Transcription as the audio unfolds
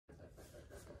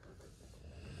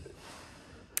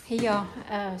Hey y'all,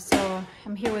 so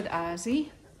I'm here with Ozzy.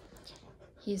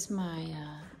 He's my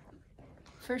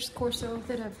first Corso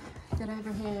that I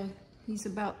ever had. He's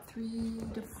about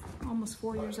almost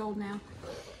 4 years old now.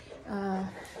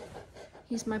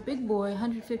 He's my big boy,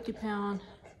 150-pound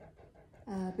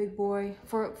big boy.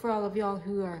 For all of y'all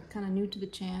who are kind of new to the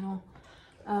channel,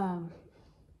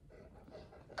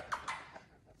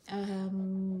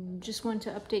 just wanted to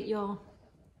update y'all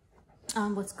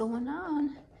on what's going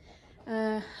on.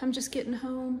 I'm just getting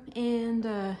home,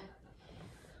 and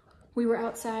we were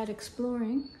outside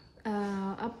exploring.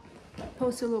 I'll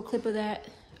post a little clip of that,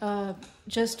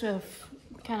 just of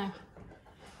kind of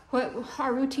what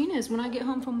our routine is. When I get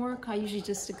home from work, I usually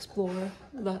just explore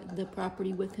the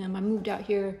property with him. I moved out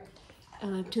here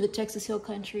to the Texas Hill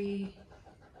Country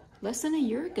less than a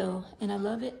year ago, and I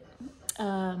love it.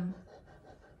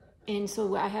 And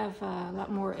so I have a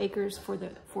lot more acres for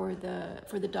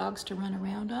the dogs to run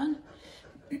around on.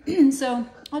 So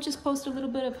I'll just post a little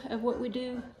bit of what we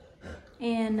do,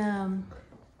 and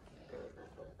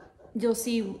you'll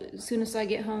see as soon as I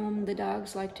get home, the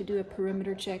dogs like to do a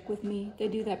perimeter check with me. They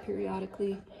do that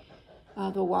periodically.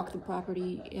 They'll walk the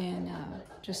property and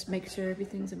just make sure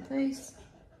everything's in place.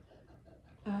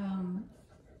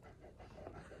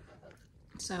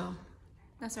 So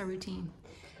that's our routine.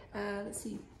 Let's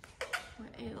see, what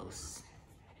else?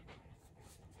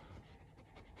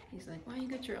 He's like, why you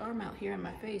got your arm out here in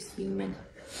my face, human?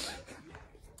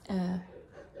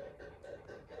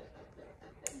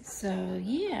 So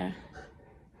yeah,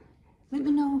 let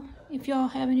me know if y'all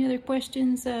have any other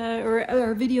questions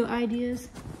or video ideas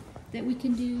that we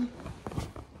can do.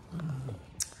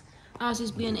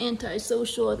 Ozzy's being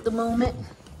antisocial at the moment.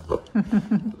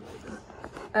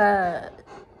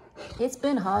 It's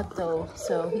been hot though,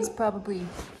 so he's probably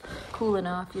cooling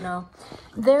off, you know.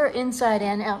 They're inside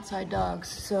and outside dogs,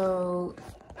 so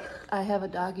I have a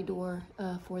doggy door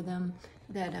for them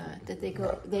that they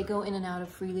go in and out of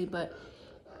freely, but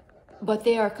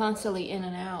they are constantly in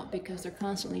and out because they're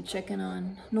constantly checking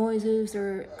on noises.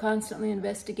 They're constantly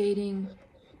investigating.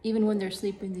 Even when they're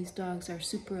sleeping, these dogs are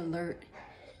super alert.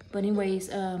 But anyways,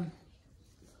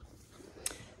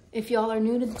 if y'all are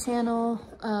new to the channel,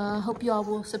 hope y'all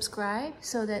will subscribe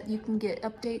so that you can get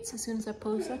updates as soon as I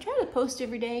post. I try to post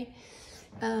every day.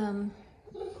 And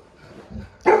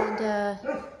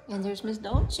there's Miss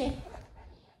Dolce.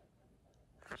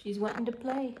 She's wanting to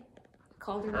play.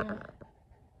 Called her out.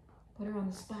 Put her on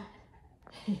the spot.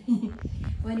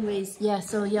 Well, anyways, yeah,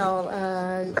 so y'all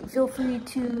feel free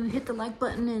to hit the like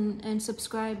button and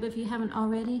subscribe if you haven't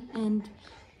already. And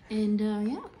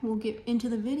yeah, we'll get into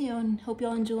the video, and hope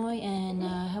y'all enjoy, and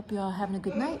hope y'all having a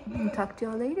good night, and talk to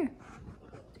y'all later.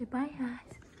 Say bye,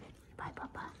 guys. Bye,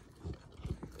 Papa.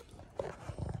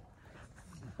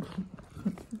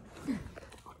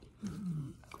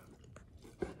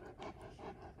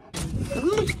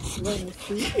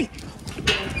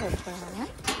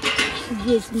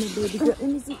 Yes, my baby girl. Let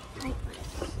me see.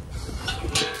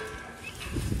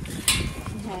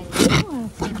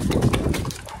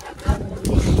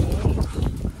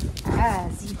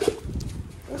 Ozzy.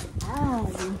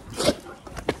 Ozzy.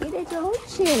 Get a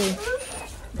Dolce.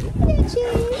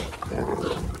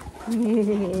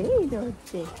 Hey,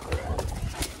 Dolce.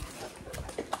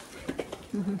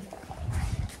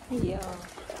 Yo.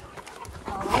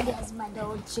 Oh, that's my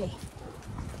Dolce.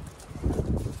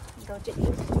 Dolce.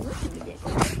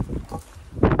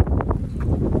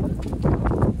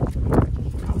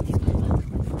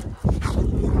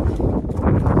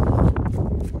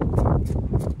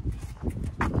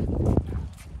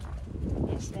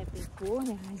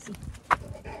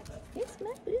 It's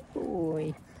my big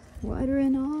boy,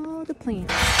 watering all the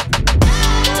plants.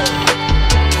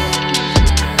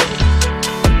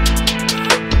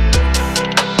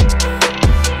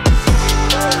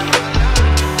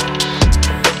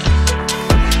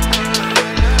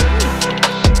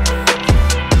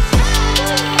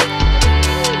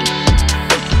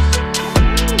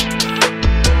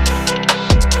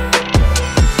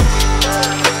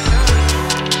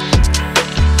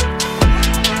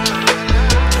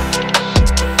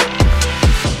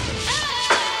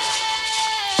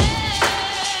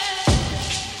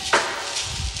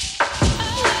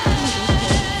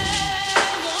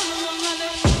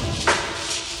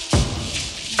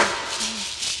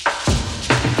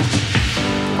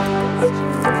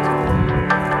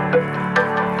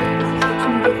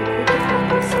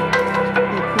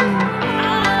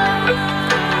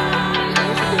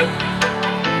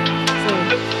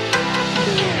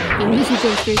 Go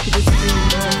straight to the screen.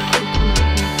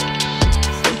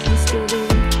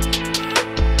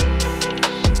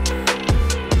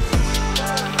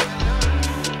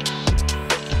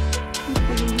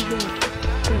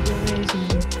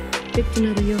 picked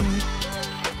another yard.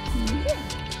 Yeah.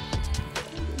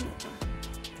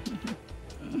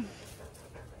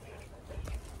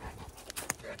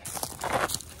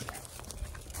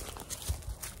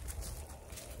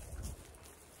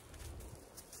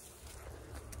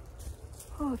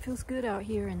 Oh, it feels good out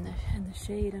here in the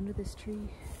shade under this tree.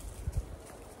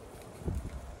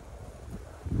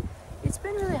 It's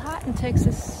been really hot in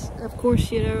Texas, of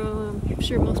course. You know, I'm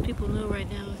sure most people know right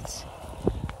now it's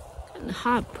gotten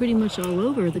hot pretty much all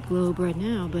over the globe right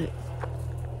now, but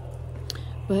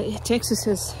Texas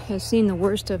has seen the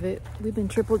worst of it. We've been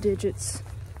triple digits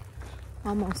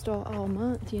almost all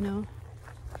month, you know.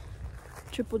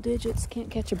 Triple digits,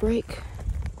 can't catch a break.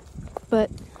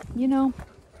 But you know,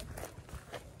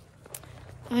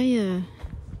 I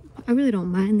really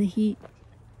don't mind the heat.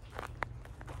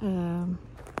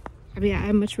 I mean,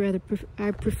 I much rather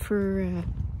I prefer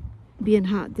being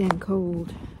hot than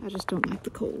cold. I just don't like the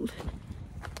cold.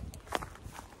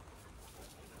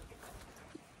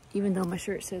 Even though my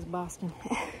shirt says Boston.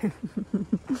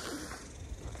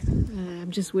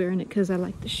 I'm just wearing it because I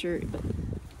like the shirt. But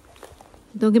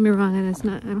don't get me wrong, and it's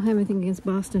not. I don't have anything against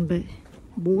Boston, but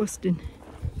Boston.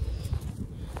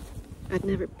 I'd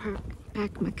never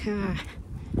pack my car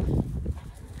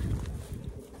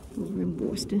over in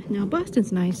Boston. Now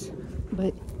Boston's nice,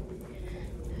 but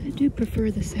I do prefer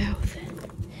the South.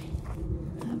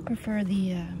 I prefer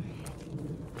the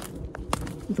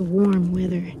warm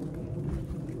weather.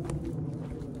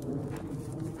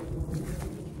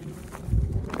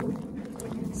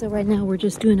 So right now we're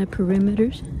just doing a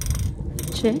perimeter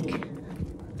check.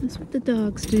 That's what the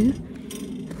dogs do.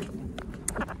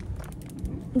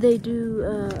 They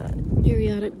do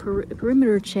periodic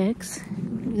perimeter checks.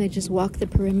 They just walk the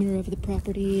perimeter of the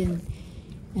property, and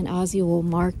Ozzy will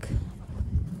mark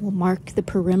the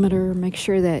perimeter, make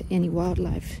sure that any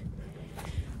wildlife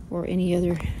or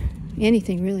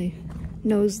anything really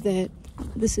knows that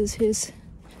this is his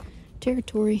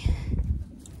territory.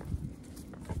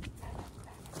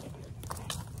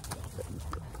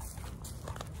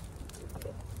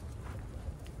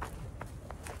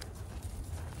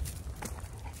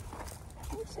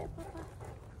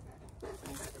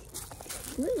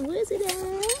 What was it,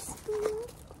 Alice?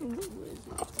 What was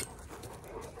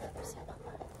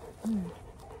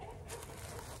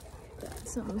it?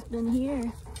 Something's been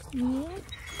here. Yeah.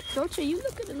 Dolce, you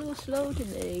looking a little slow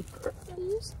today.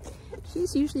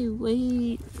 She's usually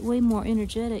way more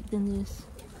energetic than this.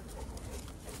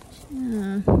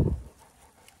 Yeah.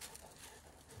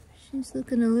 She's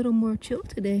looking a little more chill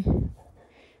today.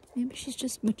 Maybe she's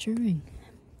just maturing.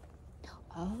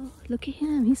 Oh, look at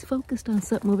him. He's focused on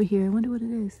something over here. I wonder what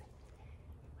it is.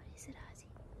 What is it,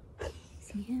 Ozzy?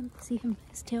 See him? See him?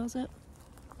 His tail's up.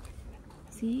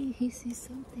 See? He sees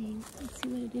something. Let's see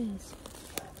what it is.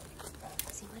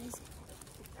 Let's see, what is it?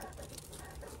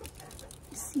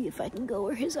 Let's see if I can go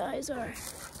where his eyes are.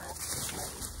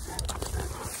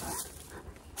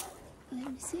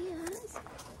 Let me see, Oz.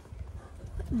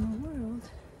 What in the world?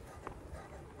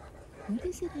 What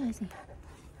is it, Ozzy?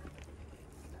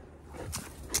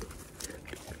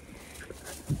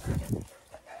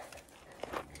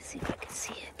 Let's see if I can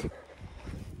see it.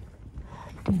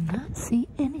 I do not see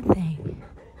anything.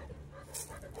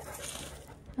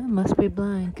 I must be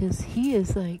blind, because he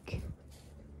is like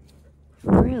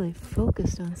really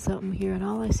focused on something here, and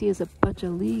all I see is a bunch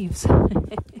of leaves.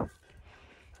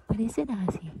 What is it,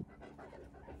 Ozzy?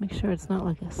 Make sure it's not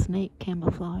like a snake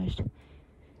camouflaged.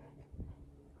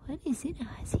 What is it,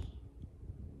 Ozzy?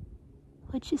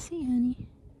 What you see, honey?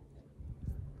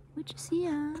 What you see,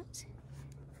 Oz?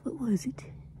 What was it?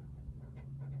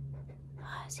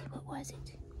 Ozzy, what was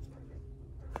it?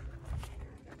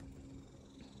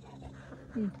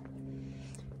 I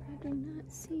do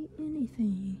not see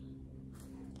anything.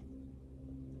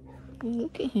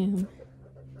 Look at him.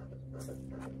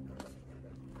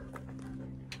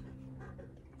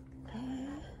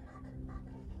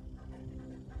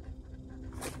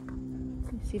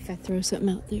 Let's see if I throw something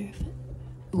out there.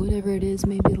 Whatever it is,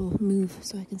 maybe it'll move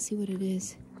so I can see what it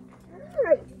is.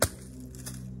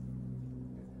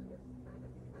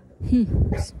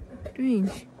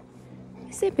 Strange.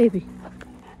 What's that, baby?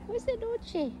 What's that,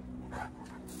 Dolce?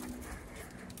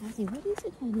 Ozzy, what is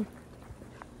it, honey?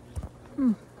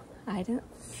 I don't.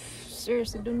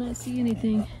 Seriously, do not see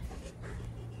anything.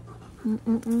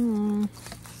 Oh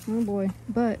boy.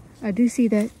 But I do see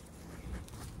that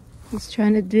he's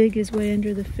trying to dig his way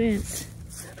under the fence.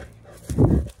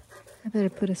 I better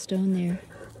put a stone there.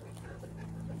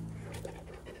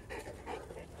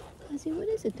 Ozzy, what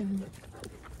is it, darling?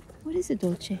 What is it,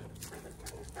 Dolce?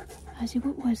 Ozzy,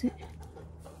 what was it?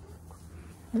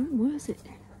 What was it?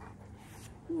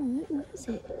 What is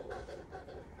it?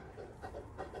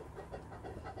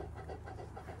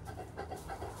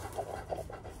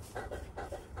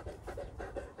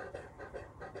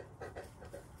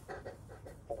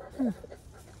 Huh.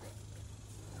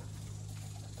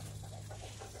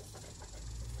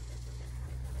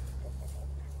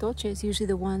 Dolce is usually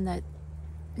the one that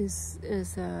is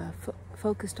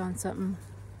focused on something.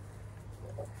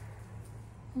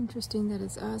 Interesting that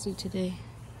it's Ozzy today.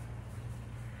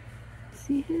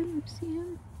 See him? See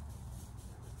him?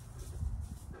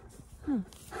 Huh.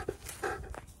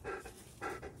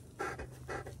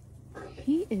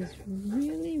 He is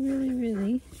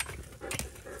really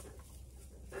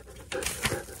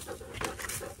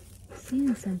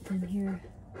seeing something here.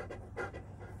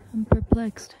 I'm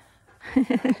perplexed.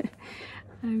 I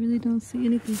really don't see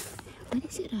anything. What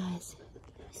is it, Oz?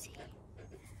 Let me see.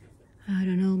 I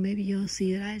don't know. Maybe you'll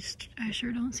see it. I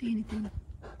sure don't see anything.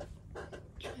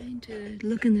 Trying to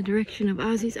look in the direction of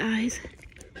Ozzy's eyes,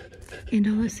 and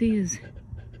all I see is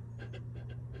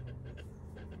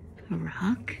a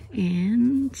rock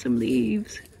and some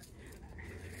leaves.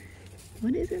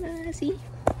 What is it, Ozzy?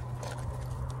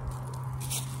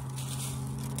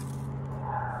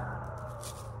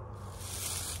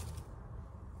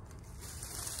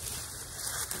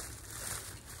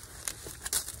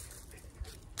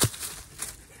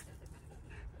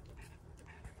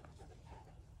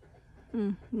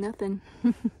 Nothing.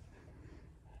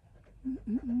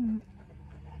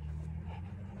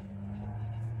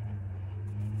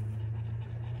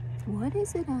 What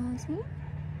is it, Ozzy?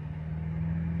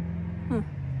 Huh.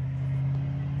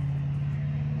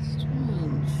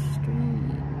 Strange.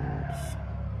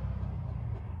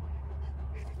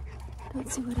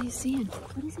 Don't see what he's seeing.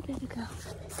 What is it, baby girl?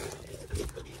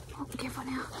 Oh, be careful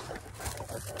now.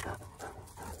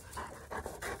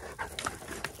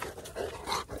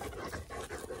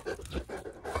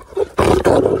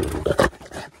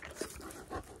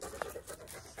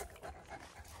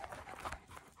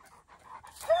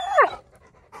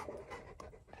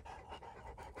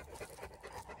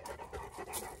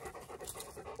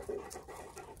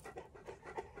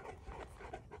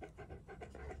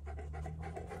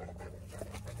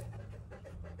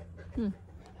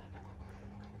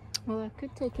 Well, I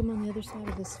could take him on the other side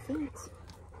of this fence.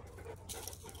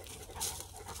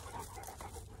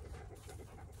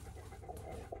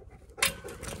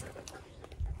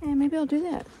 And maybe I'll do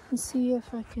that and see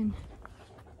if I can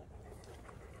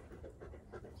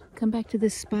come back to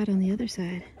this spot on the other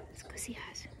side. Let's go see,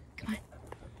 Oz. Come on.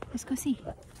 Let's go see.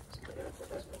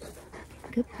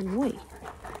 Good boy.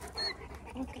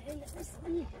 Okay, let's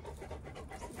see.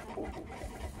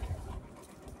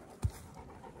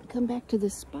 Come back to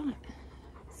this spot.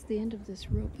 It's the end of this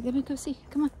rope. Let me go see.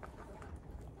 Come on.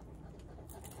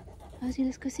 Ozzy,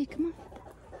 let's go see. Come on.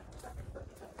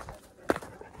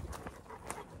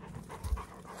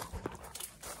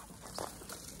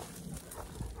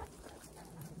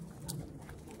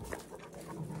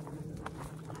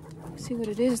 See what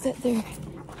it is that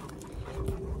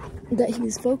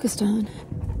he's focused on.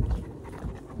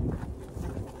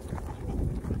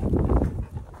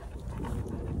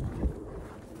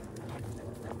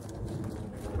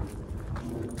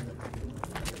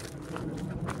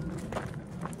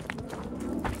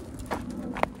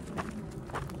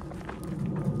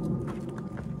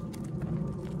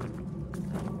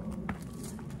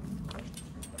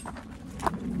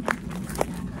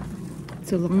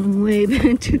 It's a long way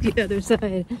to the other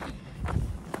side.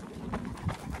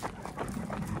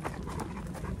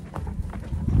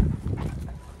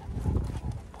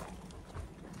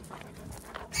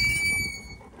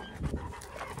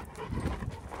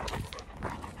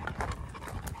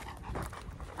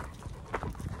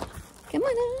 Come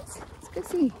on, Oz. Let's go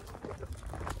see.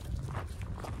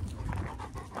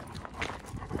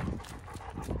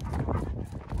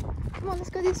 Come on, let's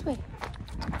go this way.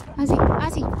 Ozzy,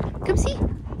 come see.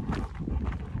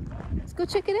 Let's go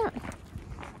check it out.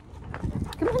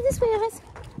 Come on this way, Oz.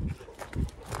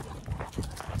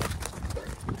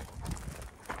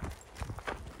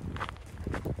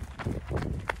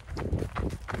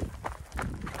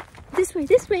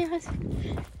 This way, Oz.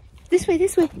 This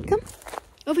way. Come,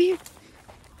 over here.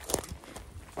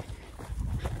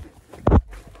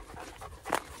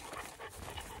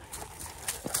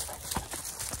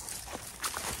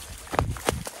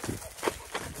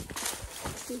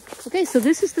 Okay, so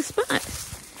this is the spot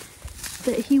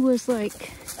that he was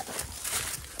like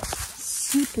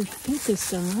super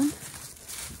focused on.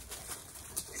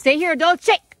 Stay here,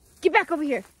 Dolce. Get back over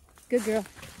here. Good girl.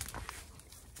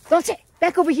 Dolce,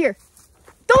 back over here.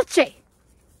 Dolce.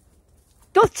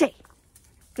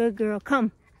 Good girl,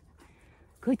 come.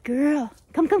 Good girl.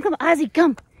 Come, come, come. Ozzy,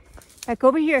 come. Back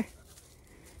over here.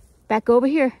 Back over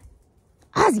here.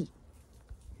 Ozzy.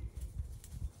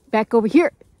 Back over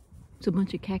here. There's a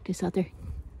bunch of cactus out there.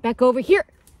 Back over here.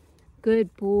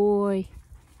 Good boy.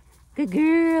 Good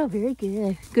girl. Very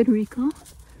good. Good recall. A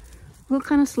little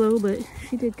kind of slow, but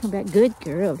she did come back. Good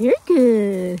girl. Very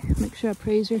good. Make sure I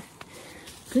praise her.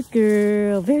 Good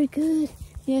girl. Very good.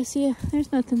 Yeah, see ya.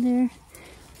 There's nothing there.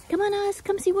 Come on, Oz.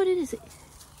 Come see what it is.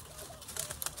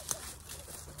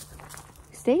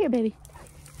 Stay here, baby.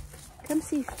 Come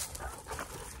see.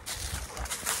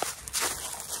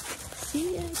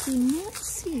 See, I do not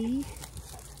see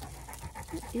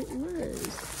what it was.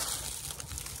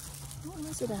 What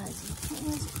was it, Ozzy? What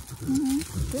was it?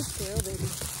 Good girl, baby.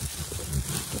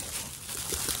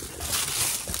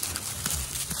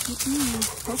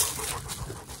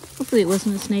 Hopefully it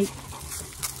wasn't a snake.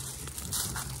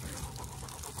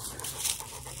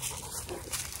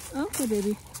 Okay,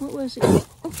 baby. What was it?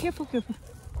 Oh, careful, careful.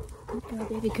 Good girl,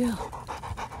 baby girl.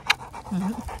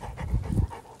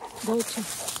 Dolce.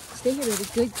 Stay here, baby.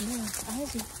 Good girl.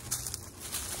 Ozzy.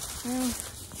 Well,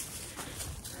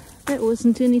 that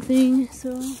wasn't anything, so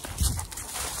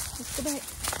let's go back.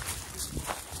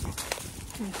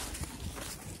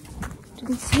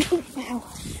 Didn't see. Oh, wow.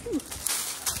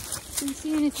 Didn't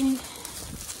see anything.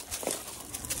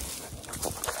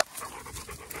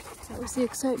 That was the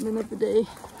excitement of the day.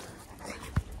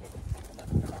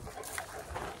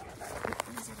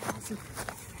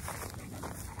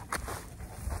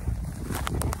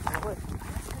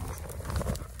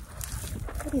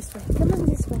 This way. Come on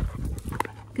this way.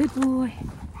 Good boy.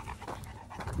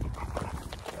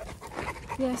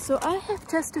 Yeah, so I have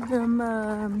tested them.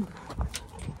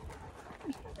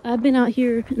 I've been out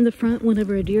here in the front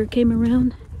whenever a deer came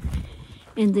around,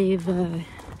 and they've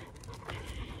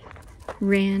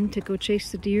ran to go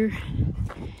chase the deer,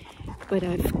 but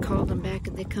I've called them back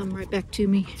and they come right back to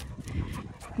me.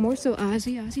 More so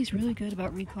Ozzy. Ozzy's really good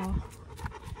about recall,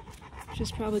 which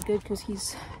is probably good because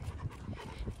he's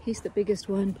the biggest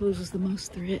one, poses the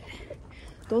most threat.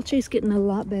 Dolce's getting a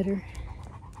lot better.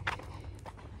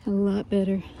 A lot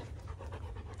better.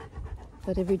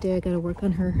 But every day I gotta work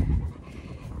on her.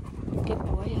 Good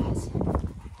boy, Oz.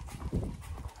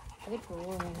 Good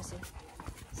boy, Ozzy.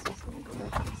 He's just gonna go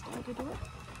back and start to do it.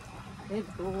 Good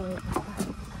boy.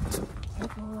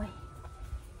 Good boy.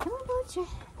 Come on, Dolce.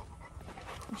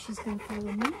 Oh, she's gonna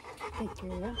follow me. Good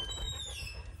girl.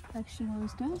 Like she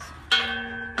always does.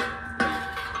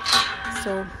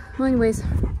 So, well, anyways,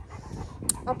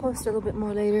 I'll post a little bit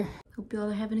more later. Hope y'all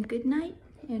are having a good night,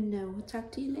 and we'll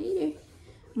talk to you later.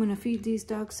 I'm gonna feed these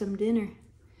dogs some dinner.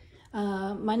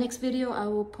 My next video, I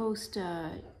will post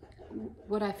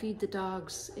what I feed the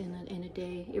dogs in a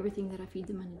day, everything that I feed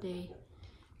them in a day.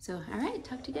 So, all right,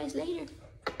 talk to you guys later.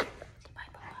 Bye,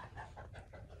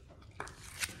 bye.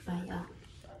 Bye,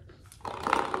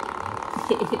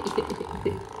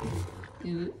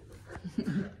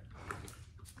 y'all.